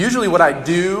Usually what I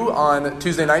do on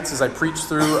Tuesday nights is I preach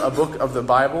through a book of the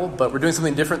Bible, but we're doing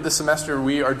something different this semester.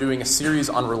 We are doing a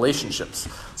series on relationships.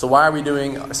 So why are we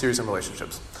doing a series on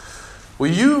relationships?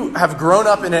 Well, you have grown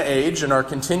up in an age and are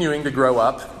continuing to grow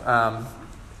up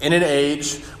in an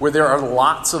age where there are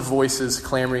lots of voices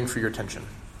clamoring for your attention.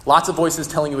 Lots of voices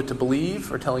telling you what to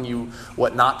believe or telling you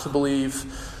what not to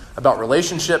believe about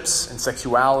relationships and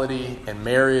sexuality and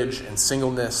marriage and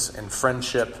singleness and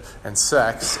friendship and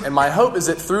sex. And my hope is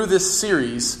that through this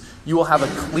series, you will have a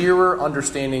clearer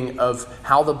understanding of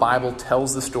how the Bible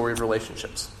tells the story of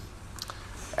relationships.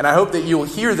 And I hope that you will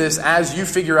hear this as you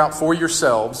figure out for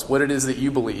yourselves what it is that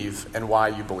you believe and why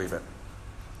you believe it.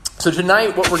 So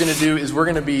tonight, what we're going to do is we're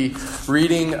going to be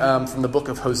reading from the book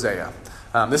of Hosea.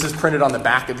 This is printed on the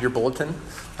back of your bulletin.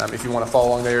 If you want to follow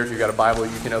along there, if you've got a Bible,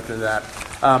 you can open to that.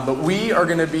 But we are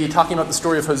going to be talking about the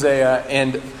story of Hosea,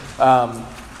 and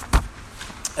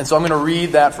so I'm going to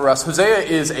read that for us. Hosea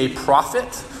is a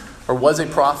prophet, or was a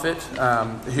prophet,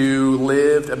 who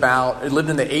lived in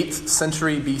the 8th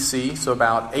century BC, so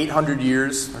about 800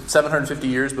 years, or 750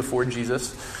 years before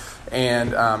Jesus.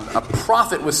 And a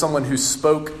prophet was someone who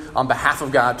spoke on behalf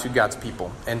of God to God's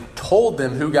people and told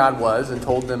them who God was and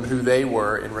told them who they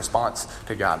were in response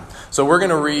to God. So we're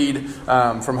going to read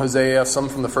from Hosea, some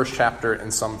from the first chapter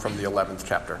and some from the 11th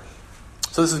chapter.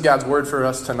 So this is God's word for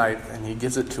us tonight, and he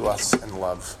gives it to us in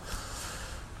love.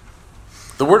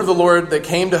 The word of the Lord that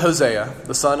came to Hosea,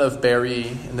 the son of Beeri,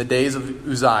 in the days of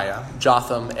Uzziah,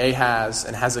 Jotham, Ahaz,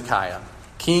 and Hezekiah,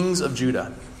 kings of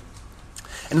Judah.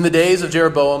 And in the days of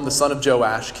Jeroboam, the son of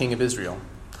Joash, king of Israel.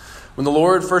 When the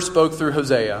Lord first spoke through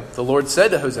Hosea, the Lord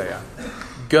said to Hosea,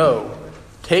 "Go,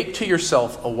 take to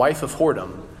yourself a wife of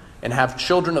whoredom, and have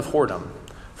children of whoredom,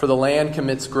 for the land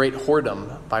commits great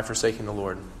whoredom by forsaking the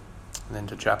Lord." And then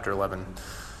to chapter 11.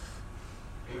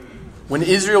 When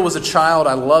Israel was a child,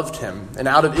 I loved him, and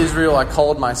out of Israel I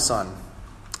called my son.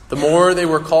 The more they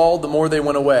were called, the more they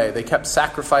went away. They kept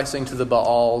sacrificing to the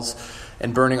Baals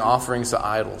and burning offerings to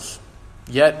idols.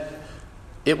 Yet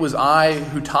it was I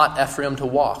who taught Ephraim to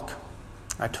walk.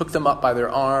 I took them up by their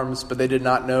arms, but they did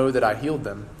not know that I healed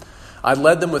them. I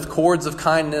led them with cords of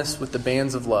kindness, with the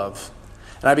bands of love.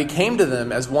 And I became to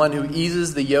them as one who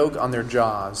eases the yoke on their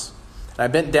jaws. And I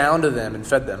bent down to them and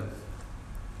fed them.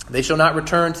 They shall not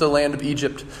return to the land of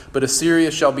Egypt, but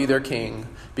Assyria shall be their king,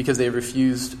 because they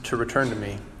refused to return to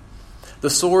me. The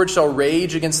sword shall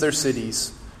rage against their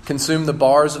cities, consume the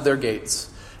bars of their gates,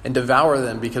 and devour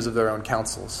them because of their own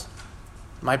counsels.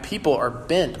 My people are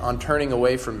bent on turning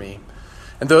away from me,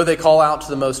 and though they call out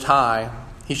to the Most High,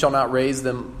 he shall not raise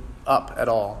them up at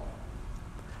all.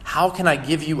 How can I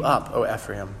give you up, O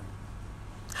Ephraim?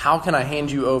 How can I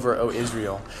hand you over, O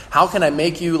Israel? How can I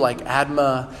make you like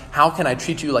Admah? How can I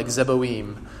treat you like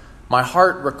Zeboim? My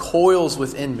heart recoils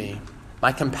within me.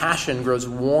 My compassion grows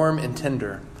warm and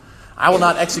tender. I will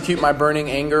not execute my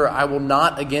burning anger. I will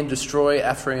not again destroy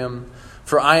Ephraim.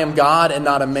 For I am God and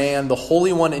not a man, the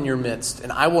Holy One in your midst,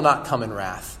 and I will not come in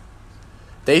wrath.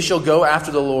 They shall go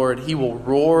after the Lord. He will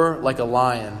roar like a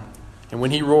lion, and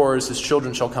when he roars, his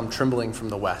children shall come trembling from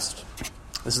the west.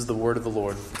 This is the word of the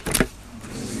Lord.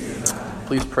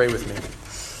 Please pray with me.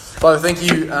 Father, thank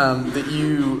you that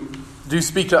you do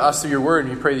speak to us through your word,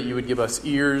 and we pray that you would give us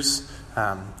ears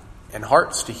and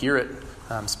hearts to hear it.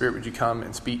 Spirit, would you come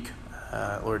and speak?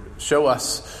 Lord, show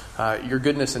us your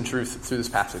goodness and truth through this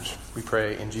passage. We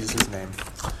pray in Jesus' name.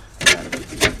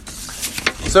 Amen.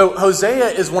 So Hosea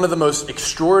is one of the most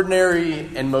extraordinary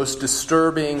and most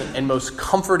disturbing and most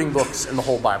comforting books in the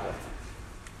whole Bible.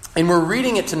 And we're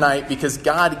reading it tonight because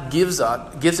God gives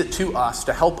it to us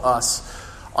to help us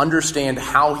understand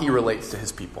how he relates to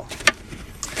his people.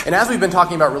 And as we've been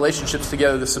talking about relationships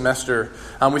together this semester,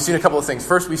 we've seen a couple of things.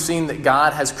 First, we've seen that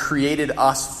God has created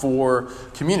us for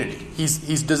community.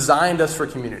 He's designed us for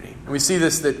community. And we see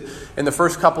this that in the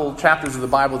first couple chapters of the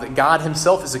Bible, that God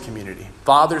himself is a community.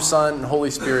 Father, Son, and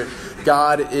Holy Spirit.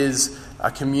 God is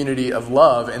a community of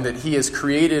love, and that he has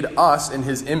created us in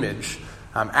his image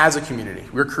as a community.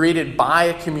 We're created by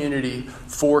a community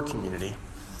for community.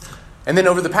 And then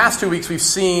over the past 2 weeks, we've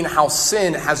seen how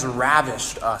sin has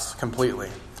ravished us completely.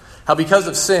 How because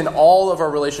of sin, all of our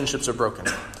relationships are broken.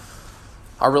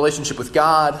 Our relationship with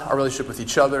God, our relationship with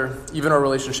each other, even our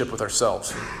relationship with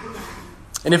ourselves.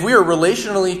 And if we are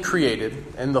relationally created,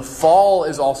 and the fall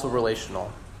is also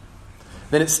relational,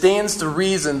 then it stands to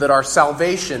reason that our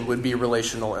salvation would be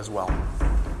relational as well.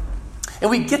 And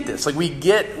we get this.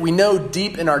 We know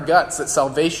deep in our guts that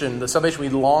salvation, the salvation we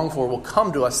long for, will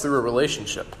come to us through a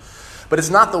relationship. But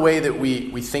it's not the way that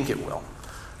we think it will.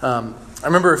 I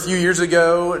remember a few years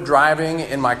ago driving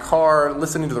in my car,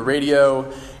 listening to the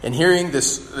radio, and hearing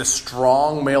this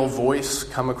strong male voice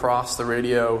come across the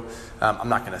radio. I'm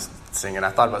not going to sing it. I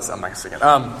thought about it. I'm not going to sing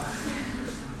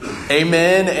it.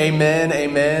 Amen, amen,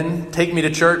 amen. Take me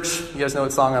to church. You guys know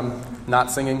what song I'm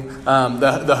not singing?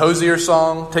 The Hosier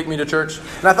song, Take Me to Church.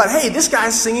 And I thought, hey, this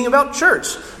guy's singing about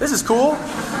church. This is cool.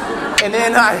 And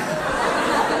then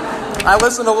I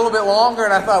listened a little bit longer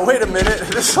and I thought, wait a minute,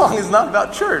 this song is not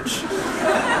about church.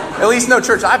 At least no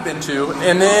church I've been to.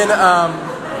 And then,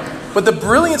 but the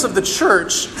brilliance of the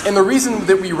church and the reason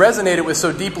that we resonated with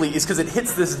so deeply is because it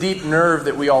hits this deep nerve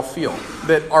that we all feel,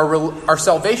 that our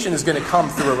salvation is going to come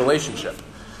through a relationship.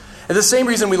 And the same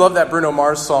reason we love that Bruno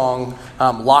Mars song,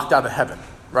 Locked Out of Heaven,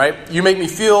 right? You make me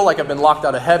feel like I've been locked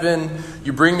out of heaven.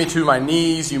 You bring me to my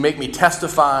knees. You make me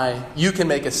testify. You can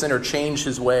make a sinner change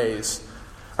his ways.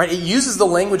 Right? It uses the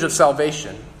language of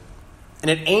salvation,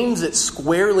 and it aims it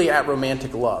squarely at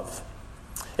romantic love.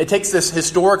 It takes this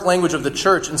historic language of the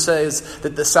church and says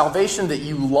that the salvation that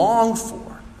you long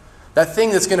for, that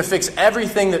thing that's going to fix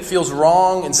everything that feels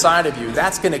wrong inside of you,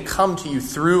 that's going to come to you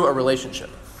through a relationship.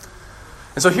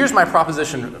 And so here's my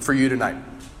proposition for you tonight.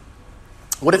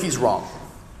 What if he's wrong?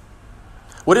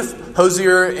 What if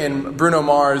Hosier and Bruno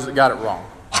Mars got it wrong?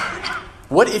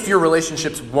 What if your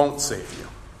relationships won't save you?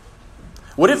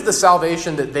 What if the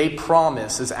salvation that they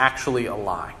promise is actually a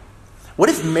lie? What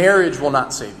if marriage will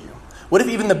not save you? What if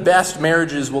even the best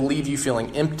marriages will leave you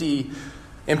feeling empty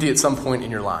at some point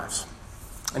in your lives?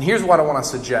 And here's what I want to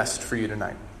suggest for you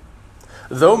tonight.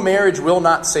 Though marriage will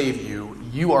not save you,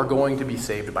 you are going to be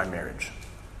saved by marriage.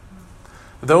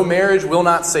 Though marriage will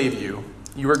not save you,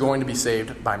 you are going to be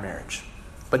saved by marriage.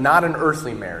 But not an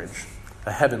earthly marriage,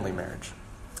 a heavenly marriage.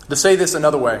 To say this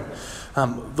another way,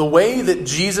 the way that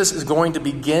Jesus is going to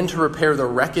begin to repair the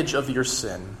wreckage of your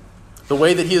sin, the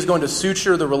way that he is going to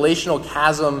suture the relational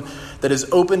chasm that is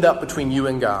opened up between you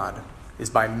and God, is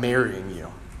by marrying you.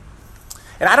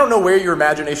 And I don't know where your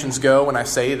imaginations go when I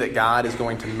say that God is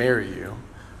going to marry you,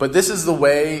 but this is the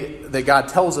way that God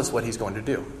tells us what he's going to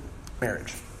do,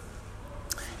 marriage.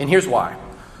 And here's why.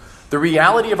 The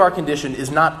reality of our condition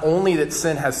is not only that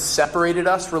sin has separated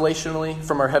us relationally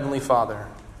from our Heavenly Father,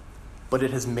 but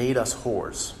it has made us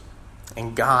whores,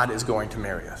 and God is going to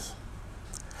marry us.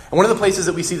 And one of the places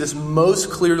that we see this most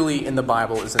clearly in the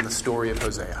Bible is in the story of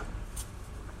Hosea.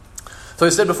 So I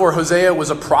said before, Hosea was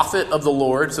a prophet of the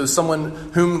Lord, so someone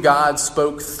whom God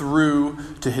spoke through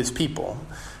to his people.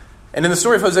 And in the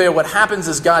story of Hosea, what happens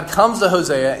is God comes to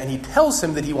Hosea and he tells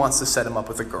him that he wants to set him up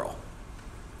with a girl.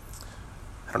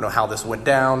 I don't know how this went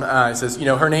down. It says,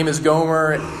 her name is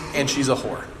Gomer and she's a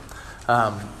whore.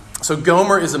 So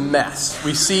Gomer is a mess.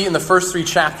 We see in the first 3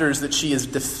 chapters that she is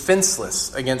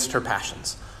defenseless against her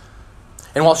passions.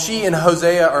 And while she and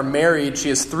Hosea are married, she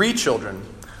has 3 children,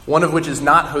 one of which is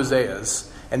not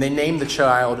Hosea's, and they name the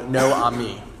child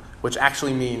No-Ami, which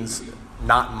actually means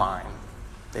not mine.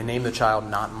 They name the child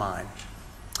Not Mine.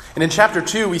 And in chapter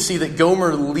 2, we see that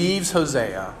Gomer leaves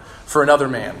Hosea for another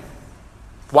man.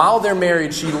 While they're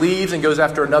married, she leaves and goes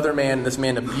after another man, and this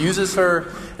man abuses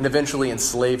her and eventually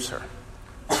enslaves her.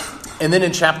 And then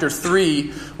in chapter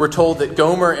 3, we're told that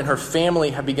Gomer and her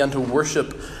family have begun to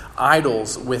worship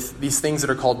idols with these things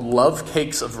that are called love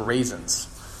cakes of raisins.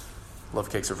 Love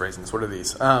cakes of raisins. What are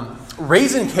these?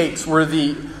 Raisin cakes were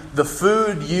the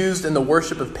food used in the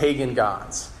worship of pagan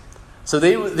gods. So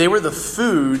they were the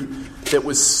food that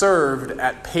was served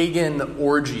at pagan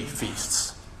orgy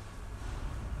feasts.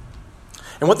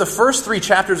 And what the first 3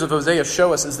 chapters of Hosea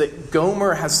show us is that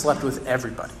Gomer has slept with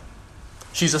everybody.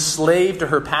 She's a slave to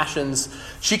her passions.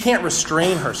 She can't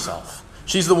restrain herself.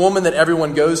 She's the woman that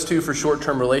everyone goes to for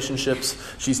short-term relationships.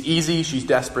 She's easy, she's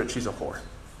desperate, she's a whore.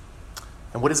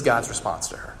 And what is God's response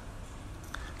to her?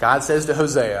 God says to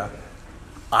Hosea,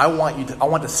 I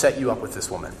want to set you up with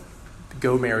this woman.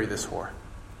 Go marry this whore.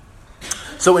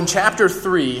 So in chapter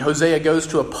 3, Hosea goes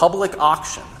to a public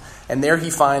auction, and there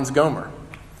he finds Gomer.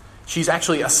 She's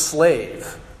actually a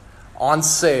slave on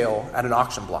sale at an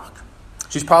auction block.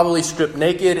 She's probably stripped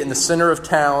naked in the center of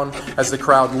town as the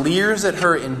crowd leers at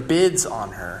her and bids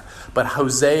on her. But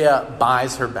Hosea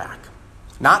buys her back.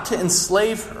 Not to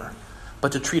enslave her,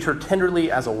 but to treat her tenderly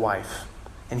as a wife.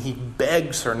 And he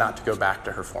begs her not to go back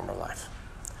to her former life.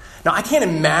 Now, I can't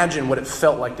imagine what it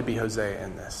felt like to be Hosea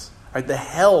in this. Right? The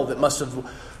hell that must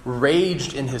have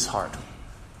raged in his heart.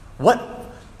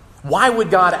 Why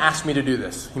would God ask me to do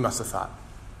this? He must have thought.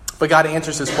 But God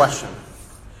answers his question.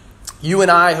 You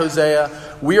and I,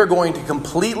 Hosea, we are going to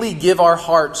completely give our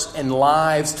hearts and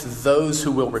lives to those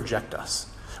who will reject us.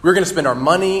 We're going to spend our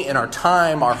money and our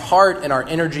time, our heart and our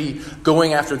energy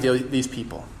going after these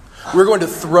people. We're going to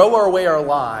throw away our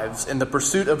lives in the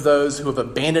pursuit of those who have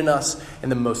abandoned us in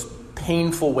the most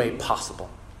painful way possible.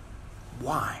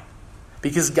 Why?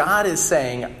 Because God is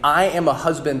saying, I am a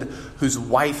husband whose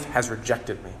wife has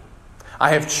rejected me.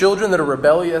 I have children that are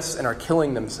rebellious and are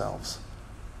killing themselves.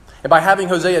 And by having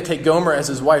Hosea take Gomer as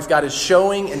his wife, God is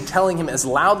showing and telling him as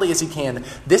loudly as he can,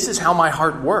 this is how my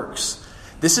heart works.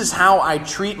 This is how I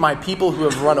treat my people who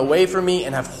have run away from me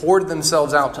and have whored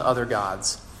themselves out to other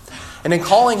gods. And in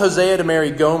calling Hosea to marry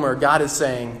Gomer, God is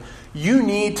saying, you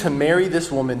need to marry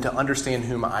this woman to understand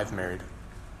whom I've married.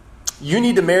 You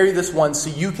need to marry this one so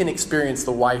you can experience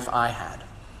the wife I had.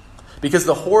 Because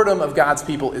the whoredom of God's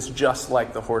people is just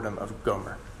like the whoredom of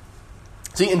Gomer.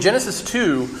 See, in Genesis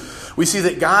 2, we see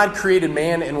that God created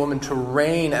man and woman to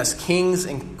reign as kings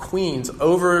and queens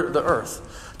over the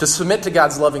earth, to submit to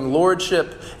God's loving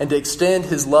lordship, and to extend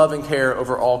his love and care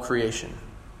over all creation.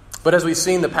 But as we've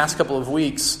seen the past couple of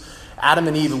weeks, Adam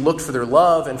and Eve looked for their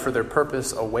love and for their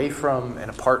purpose away from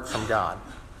and apart from God.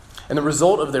 And the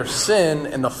result of their sin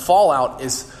and the fallout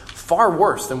is far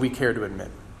worse than we care to admit.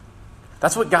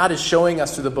 That's what God is showing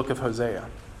us through the book of Hosea.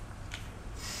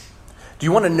 Do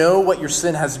you want to know what your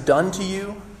sin has done to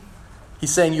you?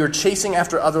 He's saying you're chasing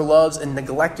after other loves and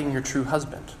neglecting your true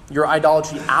husband. Your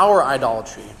idolatry, our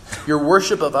idolatry, your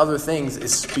worship of other things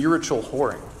is spiritual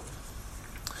whoring.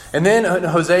 And then in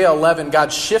Hosea 11,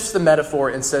 God shifts the metaphor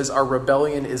and says our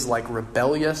rebellion is like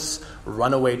rebellious,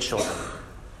 runaway children.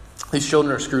 These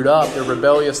children are screwed up, they're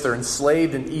rebellious, they're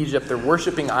enslaved in Egypt, they're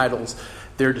worshiping idols,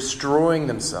 they're destroying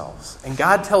themselves. And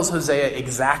God tells Hosea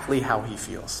exactly how he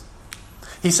feels.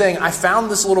 He's saying, I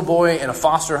found this little boy in a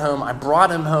foster home, I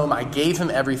brought him home, I gave him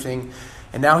everything,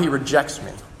 and now he rejects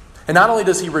me. And not only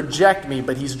does he reject me,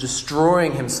 but he's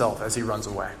destroying himself as he runs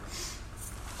away.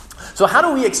 So how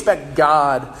do we expect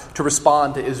God to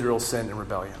respond to Israel's sin and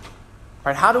rebellion?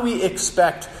 Right? How do we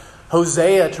expect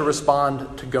Hosea to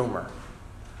respond to Gomer?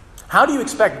 How do you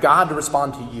expect God to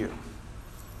respond to you?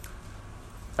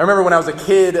 I remember when I was a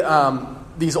kid,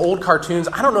 these old cartoons,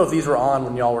 I don't know if these were on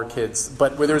when y'all were kids,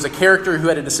 but where there was a character who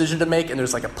had a decision to make and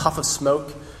there's like a puff of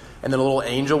smoke and then a little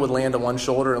angel would land on one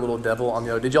shoulder and a little devil on the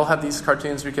other. Did y'all have these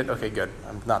cartoons when you were a kid? Okay, good.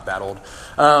 I'm not that old.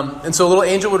 And so a little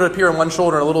angel would appear on one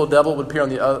shoulder and a little devil would appear on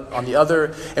the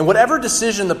other. And whatever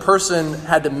decision the person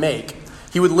had to make,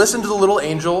 he would listen to the little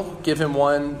angel, give him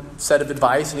one set of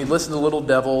advice, and he'd listen to the little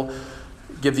devil,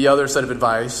 give the other set of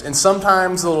advice. And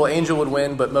sometimes the little angel would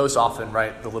win, but most often,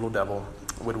 right, the little devil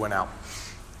would win out.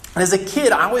 And as a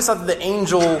kid, I always thought that the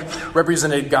angel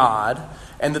represented God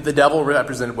and that the devil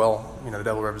represented, the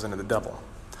devil represented the devil.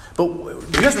 But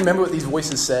do you guys remember what these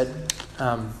voices said?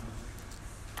 The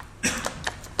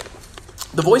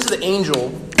voice of the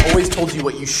angel always told you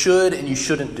what you should and you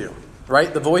shouldn't do,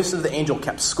 right? The voice of the angel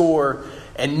kept score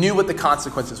and knew what the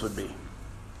consequences would be.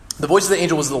 The voice of the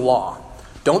angel was the law.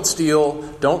 Don't steal,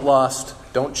 don't lust,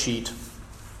 don't cheat.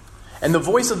 And the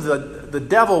voice of the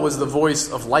devil was the voice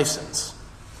of license.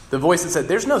 The voice that said,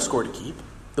 there's no score to keep.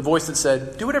 The voice that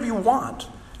said, do whatever you want.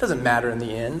 It doesn't matter in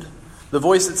the end. The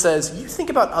voice that says, you think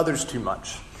about others too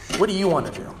much. What do you want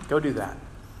to do? Go do that.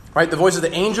 Right? The voice of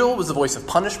the angel was the voice of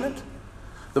punishment.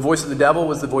 The voice of the devil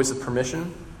was the voice of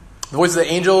permission. The voice of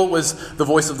the angel was the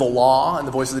voice of the law, and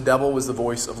the voice of the devil was the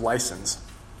voice of license.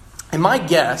 And my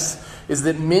guess is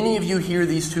that many of you hear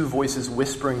these two voices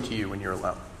whispering to you when you're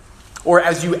alone, or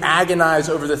as you agonize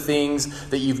over the things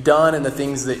that you've done and the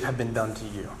things that have been done to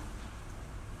you.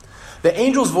 The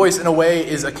angel's voice, in a way,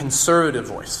 is a conservative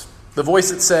voice. The voice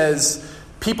that says,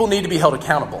 people need to be held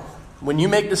accountable. When you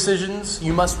make decisions,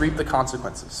 you must reap the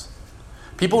consequences.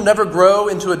 People never grow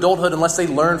into adulthood unless they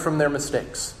learn from their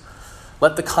mistakes.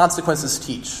 Let the consequences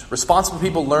teach. Responsible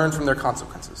people learn from their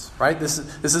consequences, right? This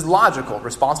is logical.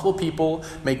 Responsible people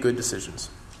make good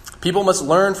decisions. People must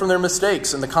learn from their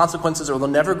mistakes and the consequences, or they'll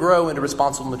never grow into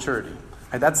responsible maturity.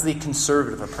 Right? That's the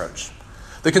conservative approach.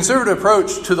 The conservative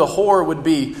approach to the whore would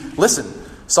be, listen,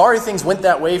 sorry things went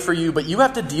that way for you, but you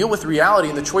have to deal with reality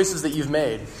and the choices that you've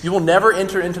made. You will never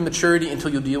enter into maturity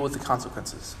until you deal with the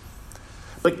consequences.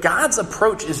 But God's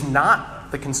approach is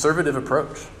not the conservative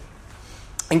approach.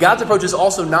 And God's approach is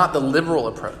also not the liberal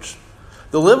approach.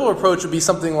 The liberal approach would be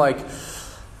something like,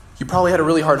 you probably had a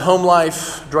really hard home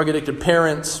life, drug-addicted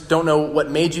parents, don't know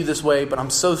what made you this way, but I'm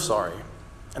so sorry.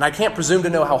 And I can't presume to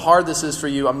know how hard this is for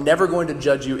you. I'm never going to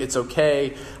judge you. It's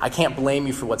okay. I can't blame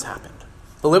you for what's happened.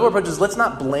 The liberal approach is, let's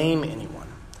not blame anyone.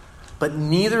 But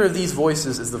neither of these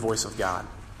voices is the voice of God.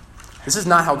 This is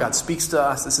not how God speaks to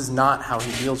us. This is not how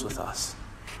he deals with us.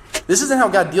 This isn't how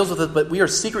God deals with us, but we are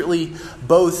secretly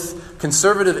both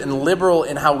conservative and liberal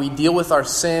in how we deal with our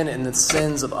sin and the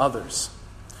sins of others.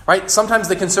 right? Sometimes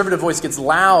the conservative voice gets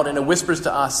loud and it whispers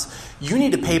to us, you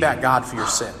need to pay back God for your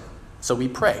sin. So we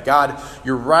pray, God,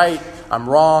 you're right, I'm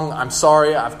wrong, I'm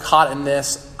sorry, I've caught in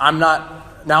this,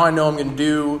 now I know I'm going to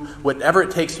do whatever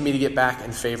it takes for me to get back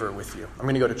in favor with you. I'm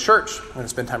going to go to church, I'm going to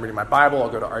spend time reading my Bible, I'll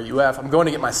go to RUF, I'm going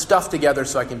to get my stuff together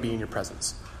so I can be in your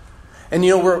presence. And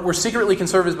we're secretly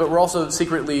conservatives, but we're also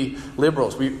secretly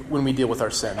liberals when we deal with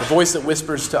our sin. The voice that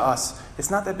whispers to us, it's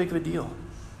not that big of a deal.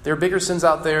 There are bigger sins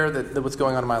out there than what's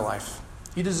going on in my life.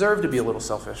 You deserve to be a little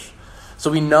selfish.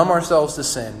 So we numb ourselves to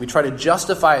sin. We try to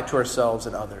justify it to ourselves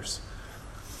and others.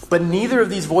 But neither of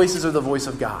these voices are the voice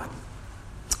of God.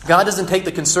 God doesn't take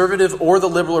the conservative or the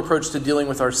liberal approach to dealing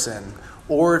with our sin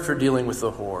or for dealing with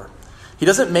the whore. He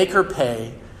doesn't make her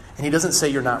pay, and he doesn't say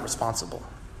you're not responsible.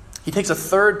 He takes a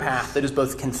third path that is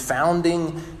both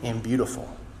confounding and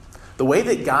beautiful. The way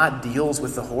that God deals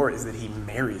with the whore is that he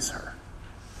marries her.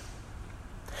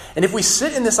 And if we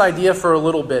sit in this idea for a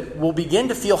little bit, we'll begin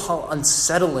to feel how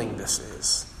unsettling this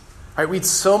is. Right? We'd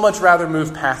so much rather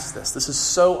move past this. This is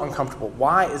so uncomfortable.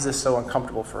 Why is this so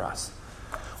uncomfortable for us?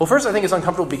 Well, first, I think it's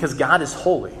uncomfortable because God is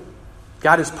holy.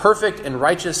 God is perfect and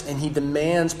righteous, and he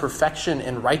demands perfection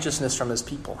and righteousness from his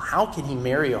people. How can he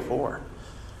marry a whore?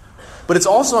 But it's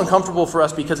also uncomfortable for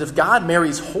us because if God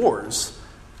marries whores,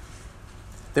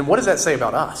 then what does that say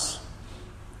about us?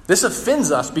 This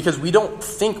offends us because we don't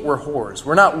think we're whores.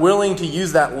 We're not willing to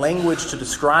use that language to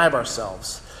describe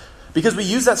ourselves. Because we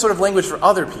use that sort of language for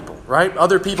other people, right?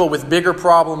 Other people with bigger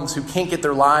problems who can't get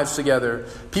their lives together,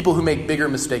 people who make bigger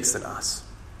mistakes than us.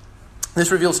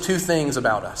 This reveals two things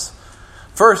about us.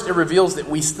 First, it reveals that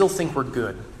we still think we're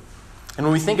good. And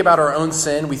when we think about our own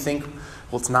sin, we think,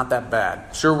 well, it's not that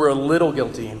bad. Sure, we're a little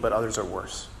guilty, but others are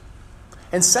worse.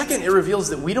 And second, it reveals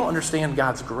that we don't understand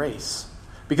God's grace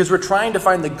because we're trying to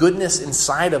find the goodness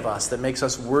inside of us that makes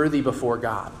us worthy before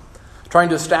God, trying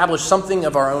to establish something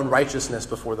of our own righteousness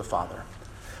before the Father.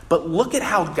 But look at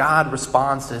how God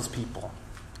responds to his people.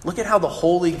 Look at how the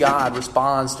holy God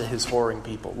responds to his whoring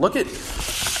people. Look at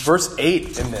verse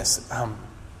 8 in this.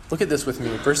 Look at this with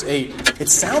me. Verse 8. It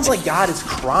sounds like God is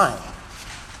crying.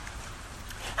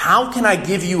 How can I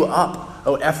give you up,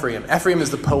 O Ephraim? Ephraim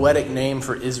is the poetic name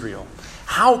for Israel.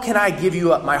 How can I give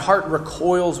you up? My heart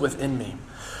recoils within me.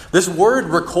 This word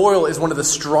recoil is one of the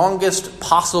strongest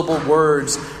possible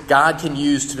words God can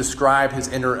use to describe his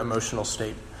inner emotional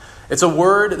state. It's a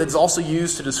word that's also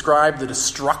used to describe the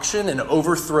destruction and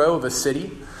overthrow of a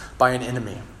city by an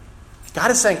enemy.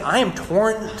 God is saying, I am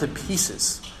torn to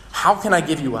pieces. How can I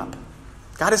give you up?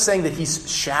 God is saying that he's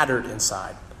shattered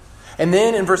inside. And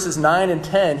then in verses 9 and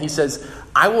 10, he says,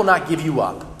 I will not give you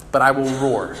up, but I will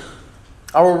roar.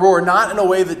 I will roar not in a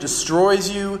way that destroys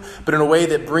you, but in a way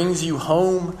that brings you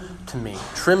home to me,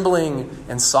 trembling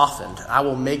and softened. I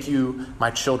will make you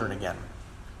my children again.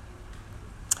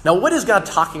 Now, what is God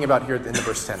talking about here at the end of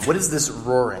verse 10? What is this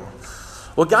roaring?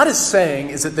 What God is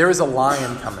saying is that there is a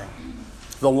lion coming,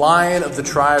 the lion of the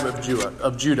tribe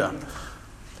of Judah.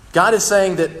 God is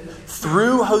saying that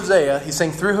through Hosea, he's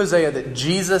saying through Hosea that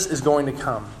Jesus is going to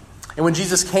come. And when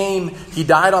Jesus came, he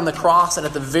died on the cross, and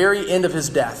at the very end of his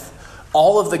death,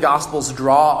 all of the Gospels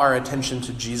draw our attention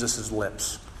to Jesus'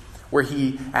 lips, where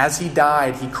as he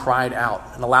died, he cried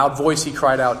out. In a loud voice, he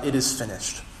cried out, it is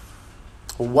finished.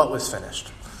 Well, what was finished?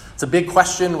 It's a big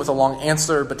question with a long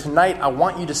answer, but tonight I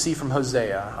want you to see from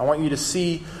Hosea, I want you to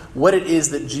see what it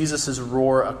is that Jesus'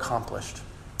 roar accomplished.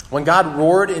 When God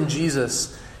roared in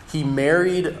Jesus, he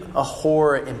married a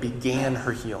whore and began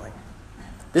her healing.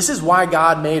 This is why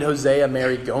God made Hosea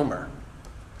marry Gomer.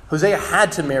 Hosea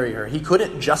had to marry her. He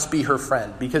couldn't just be her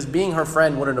friend because being her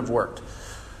friend wouldn't have worked.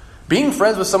 Being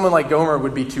friends with someone like Gomer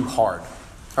would be too hard.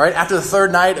 All right, after the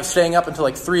third night of staying up until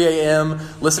like 3 a.m.,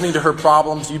 listening to her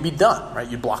problems, you'd be done. Right?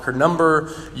 You'd block her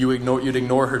number. You'd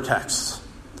ignore her texts.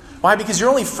 Why? Because you're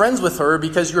only friends with her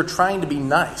because you're trying to be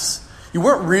nice. You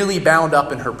weren't really bound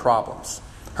up in her problems.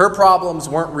 Her problems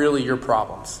weren't really your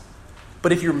problems.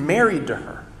 But if you're married to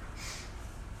her,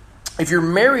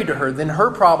 then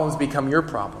her problems become your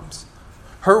problems.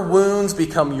 Her wounds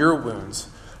become your wounds.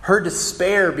 Her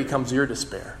despair becomes your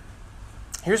despair.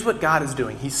 Here's what God is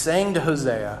doing. He's saying to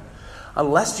Hosea,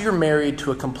 unless you're married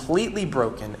to a completely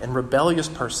broken and rebellious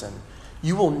person,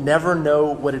 you will never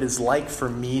know what it is like for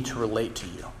me to relate to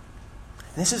you.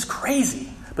 And this is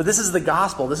crazy, but this is the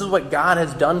gospel. This is what God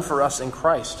has done for us in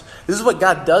Christ. This is what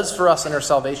God does for us in our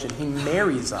salvation. He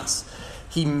marries us.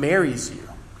 He marries you.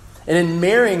 And in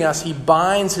marrying us, he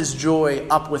binds his joy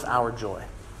up with our joy.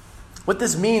 What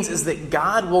this means is that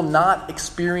God will not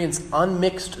experience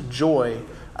unmixed joy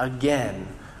again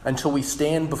until we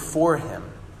stand before him,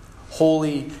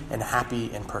 holy and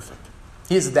happy and perfect.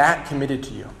 He is that committed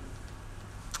to you.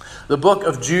 The book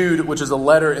of Jude, which is a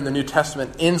letter in the New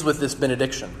Testament, ends with this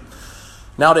benediction.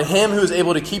 Now to him who is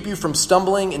able to keep you from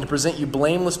stumbling and to present you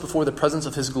blameless before the presence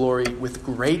of his glory with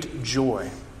great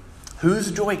joy.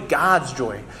 Whose joy? God's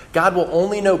joy. God will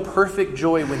only know perfect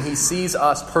joy when he sees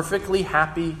us perfectly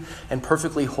happy and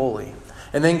perfectly holy.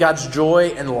 And then God's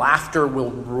joy and laughter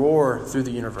will roar through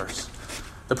the universe.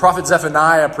 The prophet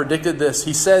Zephaniah predicted this.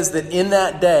 He says that in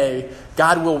that day,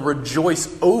 God will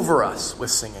rejoice over us with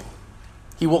singing.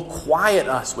 He will quiet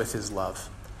us with his love.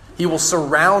 He will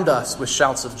surround us with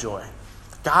shouts of joy.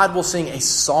 God will sing a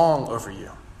song over you,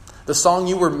 the song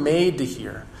you were made to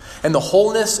hear. And the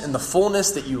wholeness and the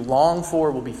fullness that you long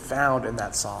for will be found in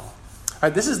that song. All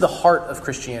right, this is the heart of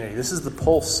Christianity. This is the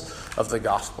pulse of the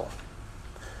gospel.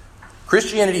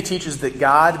 Christianity teaches that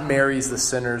God marries the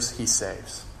sinners he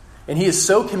saves. And he is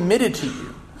so committed to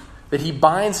you that he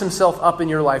binds himself up in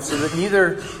your life so that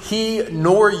neither he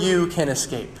nor you can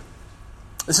escape.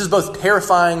 This is both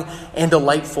terrifying and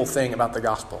delightful thing about the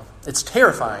gospel. It's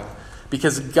terrifying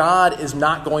because God is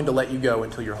not going to let you go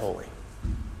until you're holy.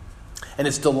 And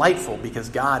it's delightful because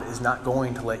God is not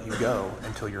going to let you go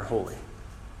until you're holy.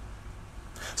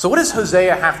 So what does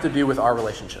Hosea have to do with our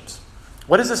relationships?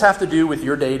 What does this have to do with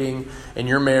your dating and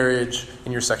your marriage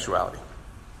and your sexuality?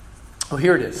 Well,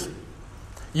 here it is.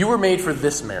 You were made for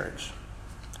this marriage.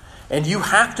 And you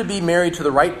have to be married to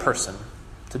the right person,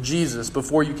 to Jesus,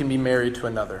 before you can be married to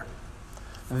another.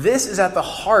 This is at the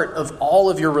heart of all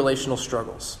of your relational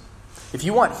struggles. If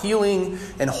you want healing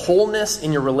and wholeness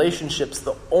in your relationships,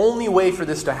 the only way for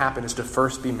this to happen is to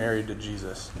first be married to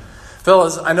Jesus.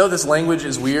 Fellas, I know this language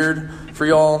is weird for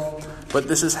y'all, but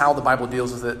this is how the Bible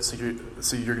deals with it, so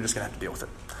you're just going to have to deal with it.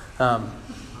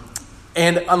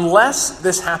 And unless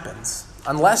this happens,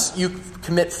 unless you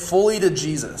commit fully to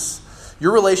Jesus,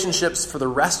 your relationships for the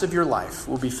rest of your life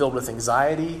will be filled with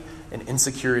anxiety and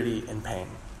insecurity and pain.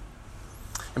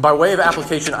 And by way of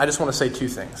application, I just want to say two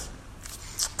things.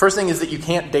 First thing is that you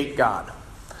can't date God.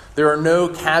 There are no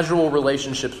casual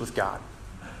relationships with God.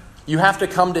 You have to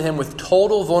come to him with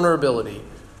total vulnerability,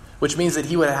 which means that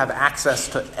he would have access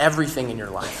to everything in your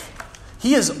life.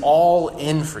 He is all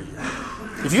in for you.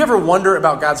 If you ever wonder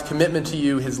about God's commitment to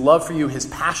you, his love for you, his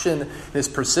passion, his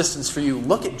persistence for you,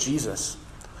 look at Jesus.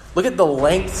 Look at the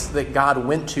lengths that God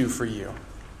went to for you.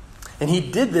 And he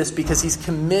did this because he's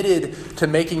committed to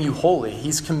making you holy. He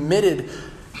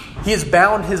has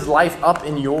bound his life up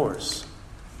in yours.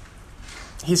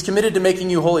 He's committed to making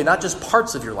you holy, not just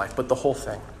parts of your life, but the whole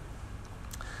thing.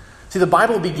 See, the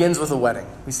Bible begins with a wedding.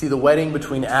 We see the wedding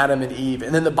between Adam and Eve.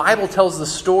 And then the Bible tells the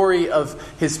story of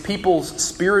his people's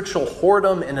spiritual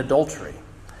whoredom and adultery,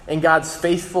 and God's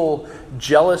faithful,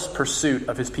 jealous pursuit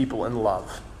of his people in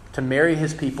love, to marry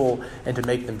his people and to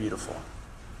make them beautiful.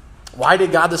 Why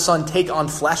did God the Son take on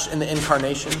flesh in the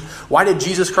incarnation? Why did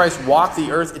Jesus Christ walk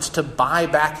the earth? It's to buy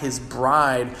back his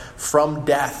bride from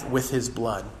death with his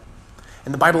blood.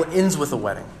 And the Bible ends with a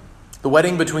wedding. The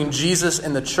wedding between Jesus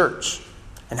and the church.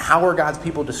 And how are God's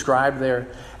people described there?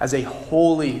 As a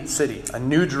holy city, a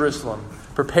new Jerusalem,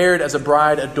 prepared as a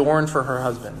bride adorned for her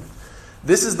husband.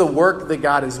 This is the work that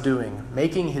God is doing,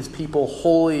 making his people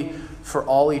holy for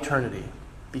all eternity,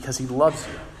 because he loves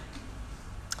you.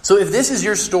 So if this is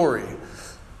your story,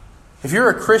 if you're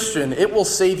a Christian, it will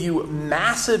save you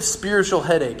massive spiritual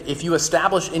headache if you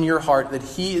establish in your heart that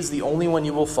he is the only one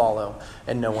you will follow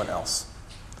and no one else.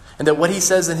 And that what he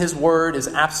says in his word is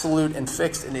absolute and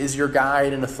fixed and is your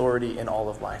guide and authority in all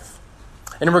of life.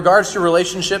 And in regards to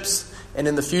relationships and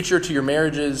in the future to your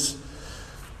marriages,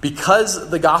 because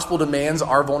the gospel demands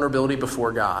our vulnerability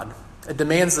before God, it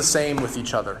demands the same with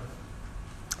each other.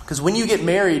 Because when you get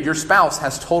married, your spouse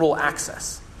has total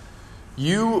access.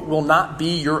 You will not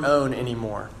be your own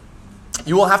anymore.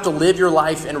 You will have to live your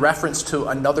life in reference to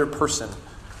another person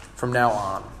from now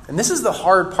on. And this is the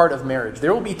hard part of marriage.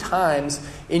 There will be times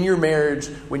in your marriage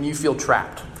when you feel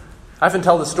trapped. I often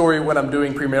tell the story when I'm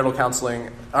doing premarital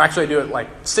counseling. Actually, I do it like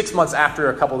 6 months after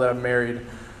a couple that I'm married.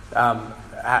 I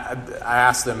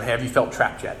ask them, hey, have you felt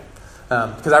trapped yet?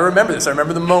 Because I remember this. I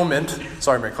remember the moment.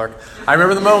 Sorry, Mary Clark. I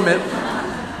remember the moment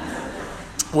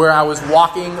where I was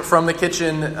walking from the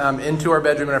kitchen into our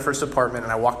bedroom in our first apartment,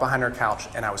 and I walked behind our couch,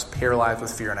 and I was paralyzed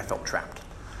with fear, and I felt trapped.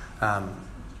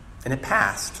 And it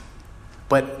passed.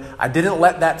 But I didn't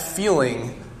let that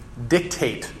feeling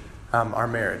dictate our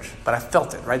marriage. But I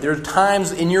felt it, right? There are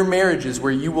times in your marriages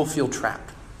where you will feel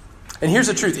trapped. And here's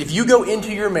the truth. If you go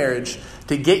into your marriage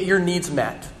to get your needs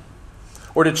met,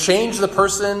 or to change the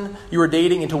person you are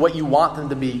dating into what you want them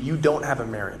to be, you don't have a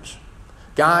marriage.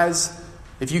 Guys,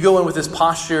 if you go in with this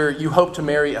posture, you hope to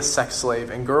marry a sex slave.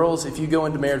 And girls, if you go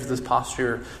into marriage with this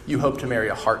posture, you hope to marry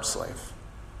a heart slave.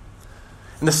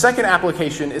 And the second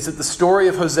application is that the story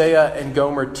of Hosea and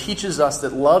Gomer teaches us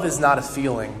that love is not a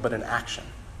feeling, but an action.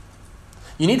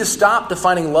 You need to stop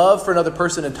defining love for another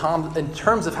person in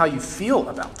terms of how you feel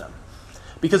about them.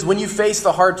 Because when you face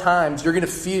the hard times, you're going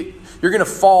to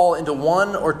fall into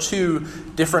one or two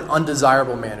different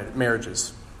undesirable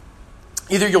marriages.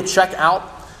 Either you'll check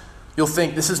out, you'll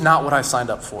think, this is not what I signed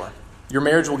up for. Your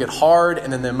marriage will get hard,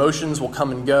 and then the emotions will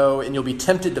come and go, and you'll be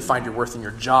tempted to find your worth in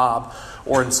your job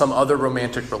or in some other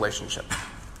romantic relationship.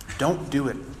 Don't do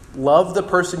it. Love the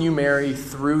person you marry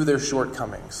through their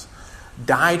shortcomings.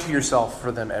 Die to yourself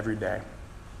for them every day.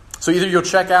 So either you'll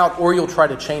check out or you'll try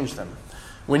to change them.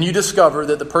 When you discover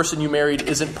that the person you married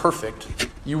isn't perfect,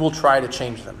 you will try to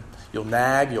change them. You'll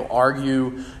nag, you'll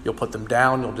argue, you'll put them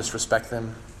down, you'll disrespect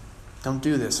them. Don't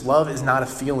do this. Love is not a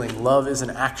feeling. Love is an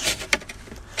action.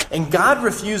 And God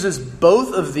refuses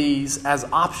both of these as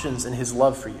options in his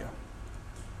love for you.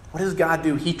 What does God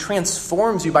do? He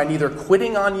transforms you by neither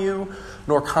quitting on you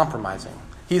nor compromising.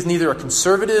 He is neither a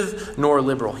conservative nor a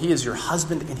liberal. He is your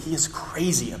husband, and he is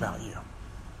crazy about you.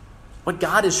 What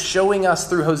God is showing us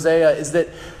through Hosea is that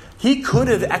he could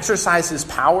have exercised his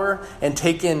power and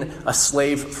taken a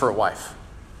slave for a wife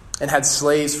and had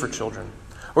slaves for children.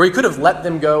 Or he could have let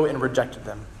them go and rejected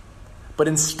them. But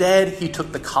instead, he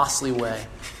took the costly way.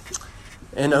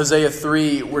 In Hosea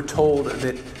 3, we're told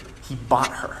that he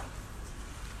bought her.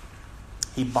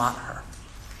 He bought her.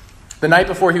 The night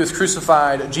before he was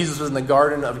crucified, Jesus was in the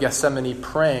Garden of Gethsemane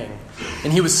praying.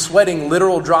 And he was sweating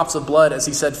literal drops of blood as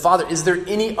he said, Father, is there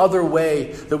any other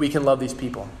way that we can love these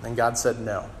people? And God said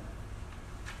no.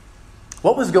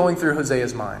 What was going through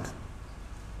Hosea's mind?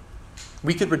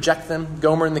 We could reject them,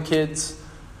 Gomer and the kids,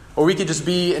 or we could just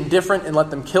be indifferent and let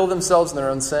them kill themselves in their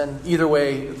own sin. Either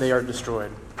way, they are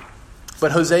destroyed.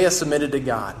 But Hosea submitted to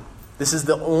God. This is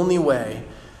the only way.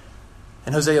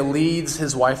 And Hosea leads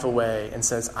his wife away and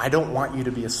says, I don't want you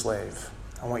to be a slave.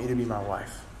 I want you to be my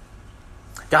wife.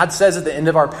 God says at the end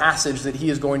of our passage that he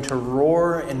is going to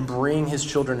roar and bring his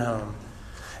children home.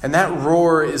 And that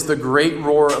roar is the great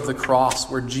roar of the cross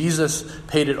where Jesus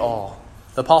paid it all.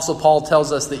 The Apostle Paul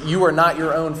tells us that you are not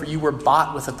your own, for you were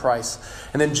bought with a price.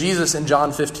 And then Jesus in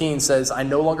John 15 says, I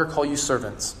no longer call you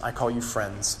servants, I call you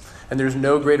friends. And there's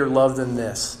no greater love than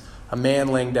this, a man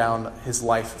laying down his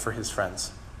life for his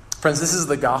friends. Friends, this is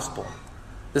the gospel.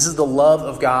 This is the love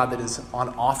of God that is on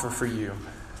offer for you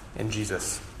in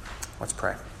Jesus. Let's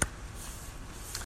pray.